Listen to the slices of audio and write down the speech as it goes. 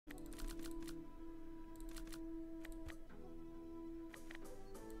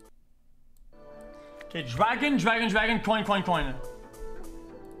Okay, dragon, dragon, dragon, coin, coin, coin.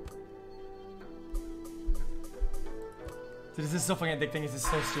 Dude, this is so fucking addicting. This is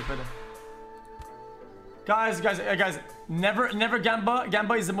so stupid. Guys, never Gamba.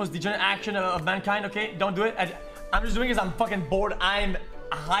 Gamba is the most degenerate action of mankind, okay? Don't do it. I'm just doing it because I'm fucking bored. I'm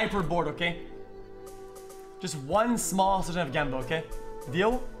hyper bored, okay? Just one small session of Gamba, okay?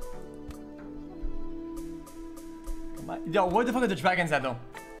 Deal? Come on. Yo, where the fuck are the dragons at, though?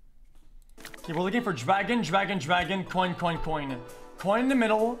 Okay, we're looking for dragon, dragon, dragon, coin, coin, coin. Coin in the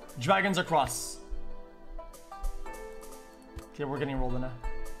middle, dragons across. Okay, we're getting rolled in now.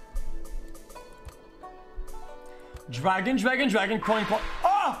 Dragon, dragon, dragon, coin, coin.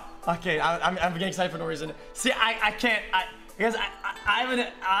 Oh! Okay, I'm getting excited for no reason. See, I can't. Because I'm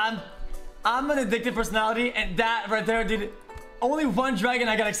an addictive personality, and that right there, dude. Only one dragon,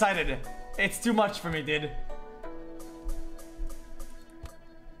 I got excited. It's too much for me, dude.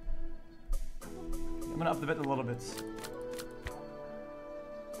 I'm gonna up the bit a little bit.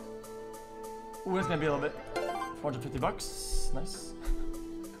 Ooh, it's gonna be a little bit. 450 bucks. Nice.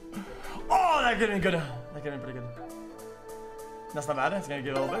 Oh, that could have been good. That could have been pretty good. That's not bad. It's gonna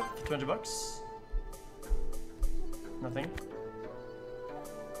give a little bit. 200 bucks. Nothing.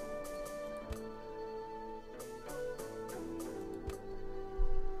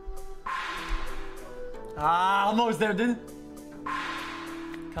 Ah, almost there, dude.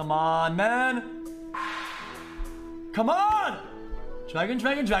 Come on, man. Come on! Dragon,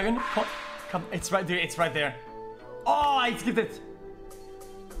 dragon, dragon. Come, it's right there. It's right there. Oh, I skipped it.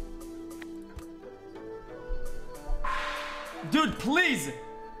 Dude, please.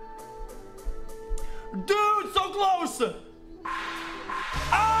 Dude, so close.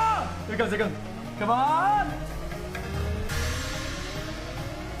 Ah! Here it comes, here it comes. Come on.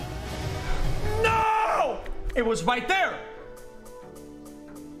 No! It was right there.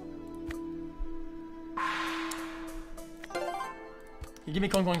 You give me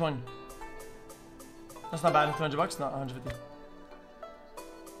coin, coin, coin. That's not bad. 200 bucks, not 150.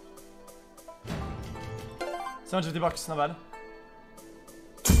 750 bucks, not bad.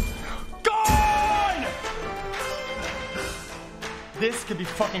 Coin! This could be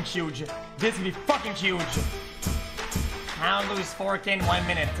fucking huge. This could be fucking huge. I'll lose 4K in 1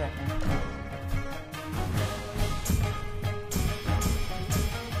 minute.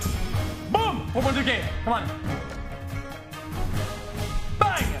 Boom! 4.2K. Come on.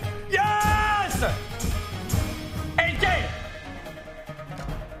 Bang! Yes! 8K!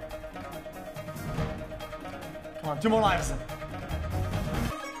 Come on, 2 more lives.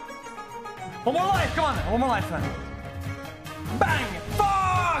 1 more life, come on. 1 more life, man. Bang!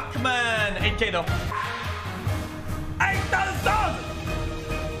 Fuck, man! 8K though. 8,000!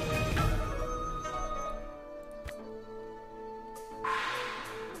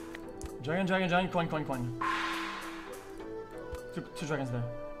 Dragon, dragon, dragon, coin, coin, coin. Two dragons there.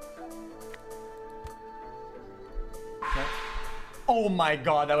 Okay. Oh my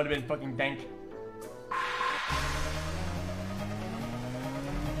god, that would have been fucking dank.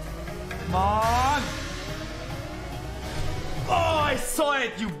 Come on! Oh, I saw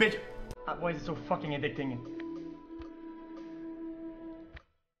it, you bitch! Why is it so fucking addicting?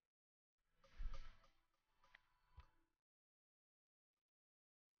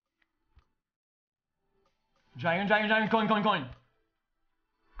 Dragon, dragon, dragon, coin, coin, coin.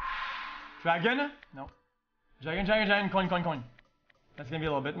 Dragon? No. Dragon, dragon, dragon, coin, coin, coin. That's gonna be a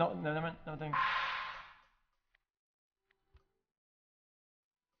little bit. No, never mind. Nothing.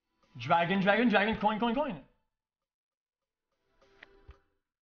 Dragon, dragon, dragon, coin, coin, coin.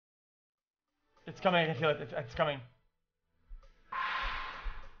 It's coming. I can feel it. It's coming.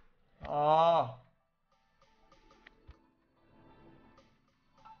 Oh.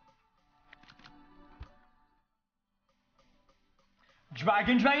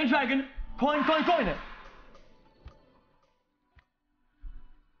 Dragon, dragon, dragon, coin, coin, coin.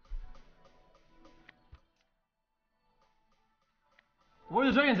 Where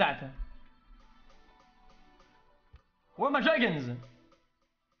are the dragons at? Where are my dragons?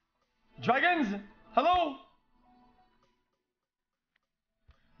 Dragons? Hello?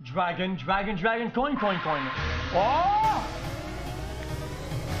 Dragon, dragon, dragon, coin, coin, coin. Oh!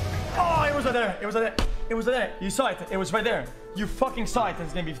 Oh, it was right there. It was right there. It was right there. You saw it. It was right there. You fucking saw it.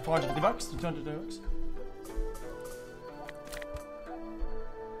 It's gonna be 450 bucks, 250 bucks.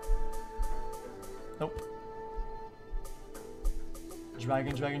 Nope.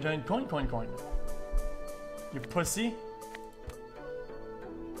 Dragon, dragon, dragon, coin, coin, coin. You pussy.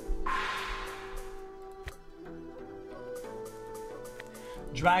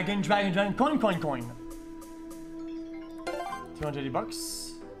 Dragon, dragon, dragon, coin, coin, coin. 280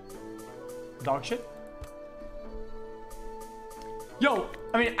 bucks. Dog shit. Yo,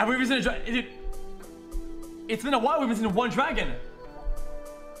 I mean, have we ever seen a dragon? Dude, it's been a while we've been seeing one dragon.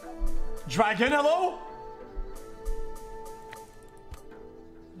 Dragon, hello?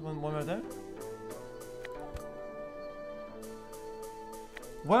 One right there.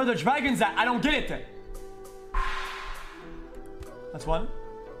 Where are the dragons at? I don't get it. That's one.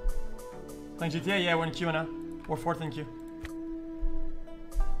 Playing GTA? Yeah, we're in queue now. We're fourth in queue.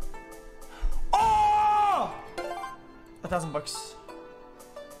 Oh! $1,000.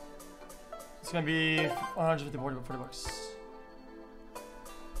 It's gonna be 150, 40 bucks.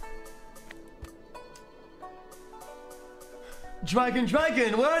 Dragon,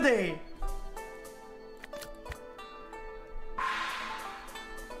 where are they?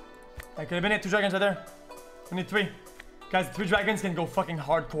 That could have been it. 2 dragons right there. We need 3. Guys, 3 dragons can go fucking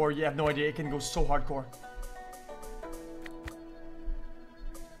hardcore. You have no idea. It can go so hardcore.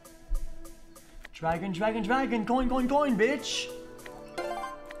 Dragon. Going, bitch.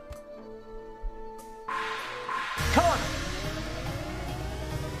 Come on.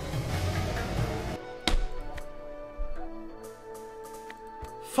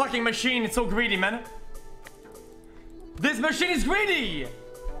 Fucking machine. It's so greedy, man. This machine is greedy.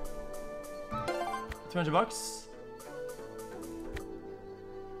 200 bucks.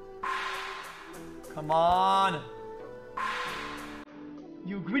 Come on.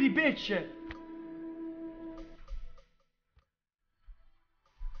 You greedy bitch.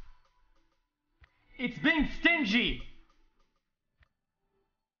 It's being stingy.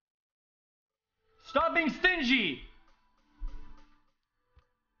 Stop being stingy.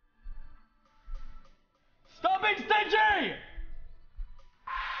 Stop being stingy.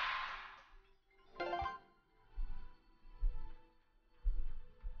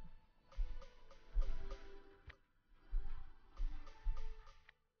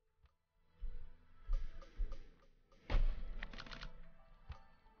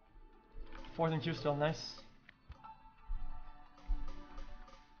 Fourth and queue still, nice.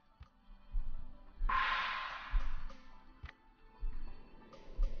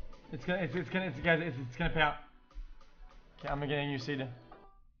 It's gonna pay out. Okay, I'm gonna get a new seed.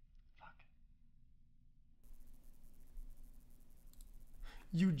 Fuck.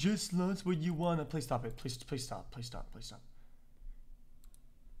 You just lost what you wanna. Please stop it. Please stop. Please stop.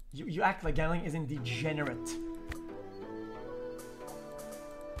 You act like gambling isn't degenerate.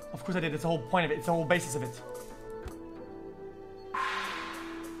 Of course I did. That's the whole point of it. It's the whole basis of it.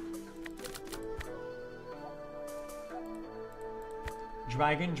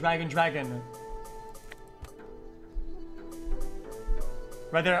 Dragon.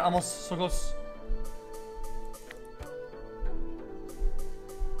 Right there, almost so close.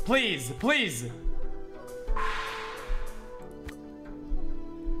 Please.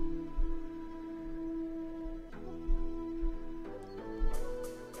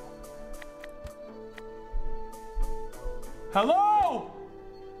 Hello!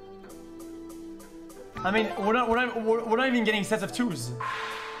 I mean, we're not even getting sets of 2s.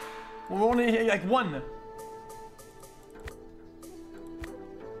 We're only like 1.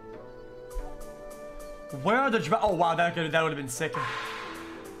 Where are the oh wow, that would have been sick.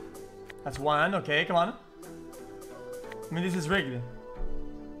 That's 1. Okay, come on. I mean, this is rigged.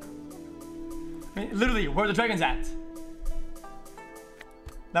 I mean, literally, where are the dragons at?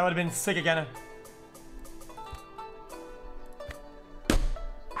 That would have been sick again.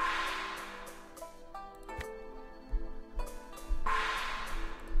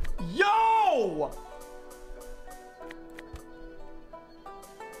 Yo!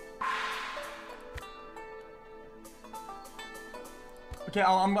 Okay,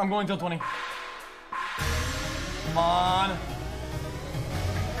 I'm going till 20. Come on.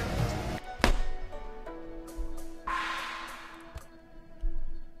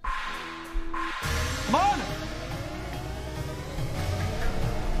 Come on!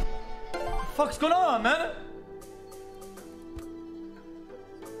 What the fuck's going on, man?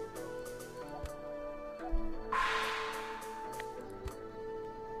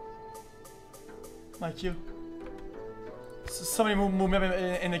 My queue. Somebody move me up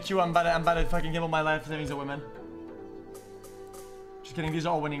in the queue. I'm about to fucking give up my life savings away, man. Just kidding. These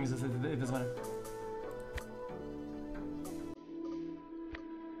are all winnings. It doesn't matter.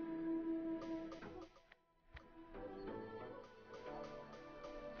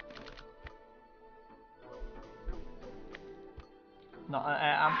 No,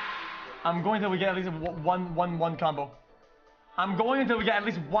 I'm going until we get at least one combo. I'm going until we get at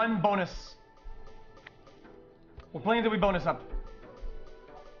least 1 bonus. We're playing until we bonus up.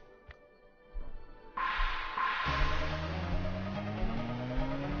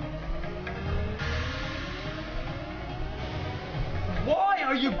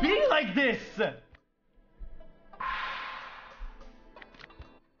 be like this!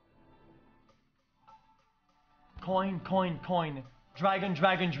 Coin, coin, coin. Dragon,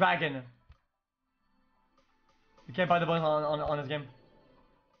 dragon, dragon. You can't buy the bonus on this game.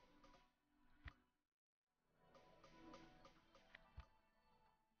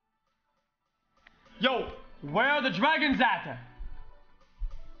 Yo, where are the dragons at?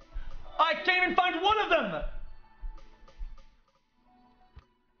 I can't even find one of them!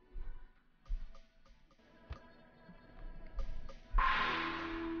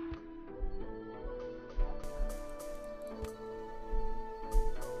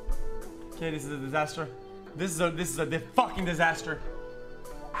 Okay, this is a disaster. This is a fucking disaster.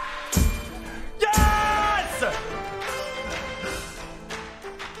 Yes!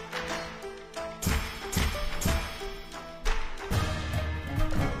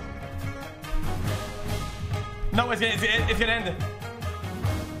 No, it's gonna end.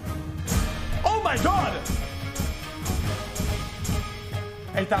 Oh my god!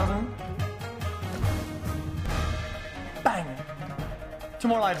 8,000. Bang! 2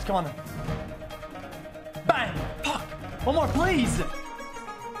 more lives, come on. Bang! Fuck! One more, please!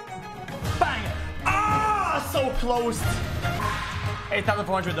 Bang! Ah! So close!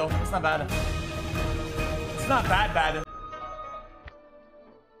 8,400 though. It's not bad. It's not bad.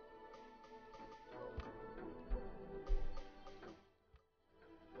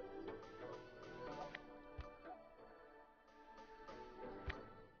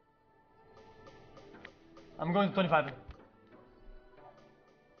 I'm going to 25.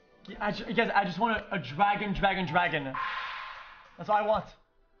 Guys, I just want a dragon. That's all I want.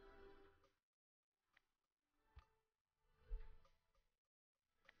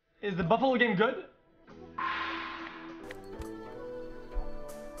 Is the Buffalo game good?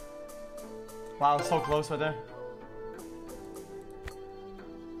 Wow, so close right there.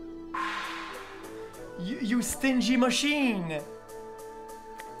 You stingy machine!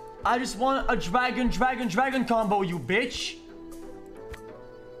 I just want a dragon combo, you bitch!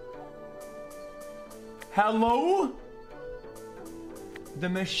 Hello? The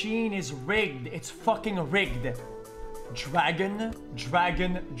machine is rigged. It's fucking rigged. Dragon,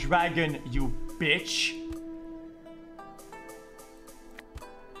 you bitch.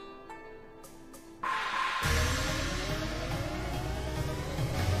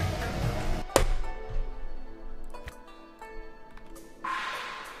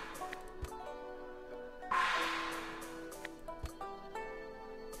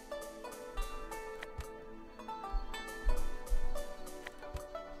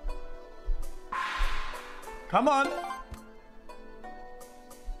 Come on!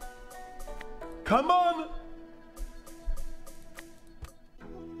 Come on!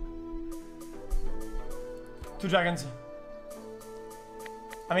 Two dragons.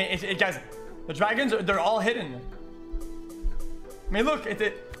 I mean, guys, the dragons, they're all hidden. I mean, look,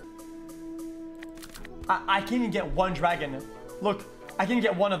 I can't even get one dragon. Look, I can't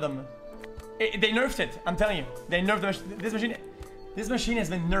get one of them. They nerfed it, I'm telling you. They nerfed this machine. This machine has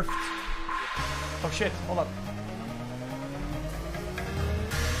been nerfed. Oh shit, hold up.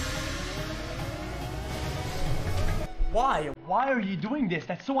 Why? Why are you doing this?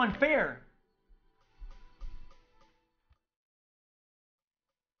 That's so unfair.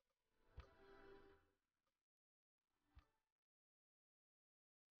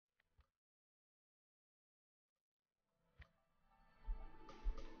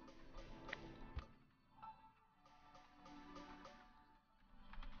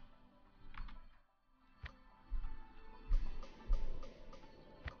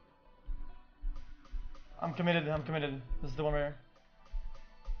 I'm committed. This is the one right here.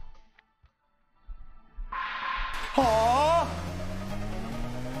 Aww!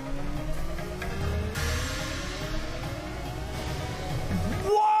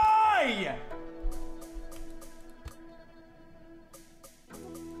 Why?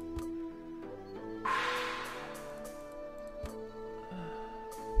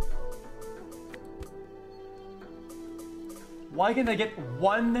 Why can't I get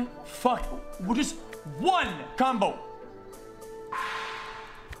one just one combo?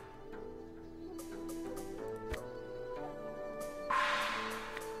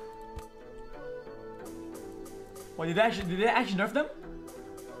 Well, did they actually nerf them?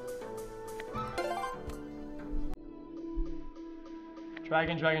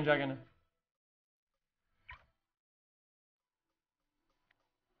 Dragon.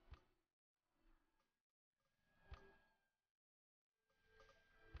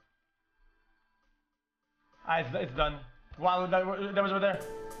 It's done. Wow, that was over there.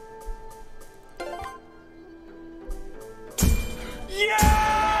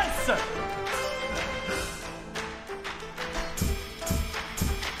 Yeah! Yes!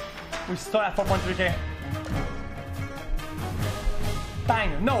 We start at 4.3k.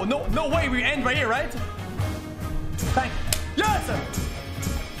 Bang. No way. We end right here, right? Bang. Yes!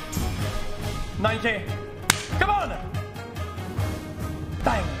 9k. Come on!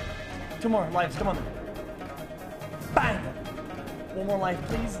 Bang. 2 more lives. Come on. Bang. 1 more life,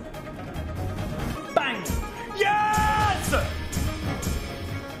 please. Bang. Yes!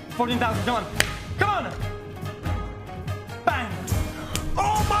 14,000. Come on. Come on. Bang.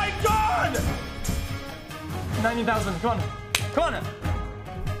 Oh my god! 90,000. Come on. Come on.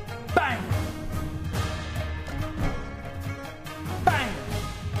 Bang. Bang.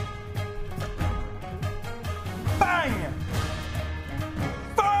 Bang.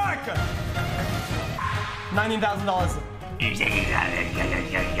 Fuck! $19,000.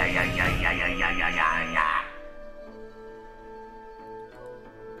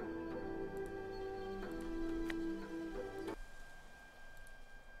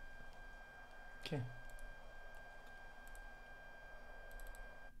 Okay.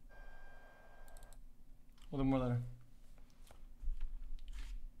 We'll do more later.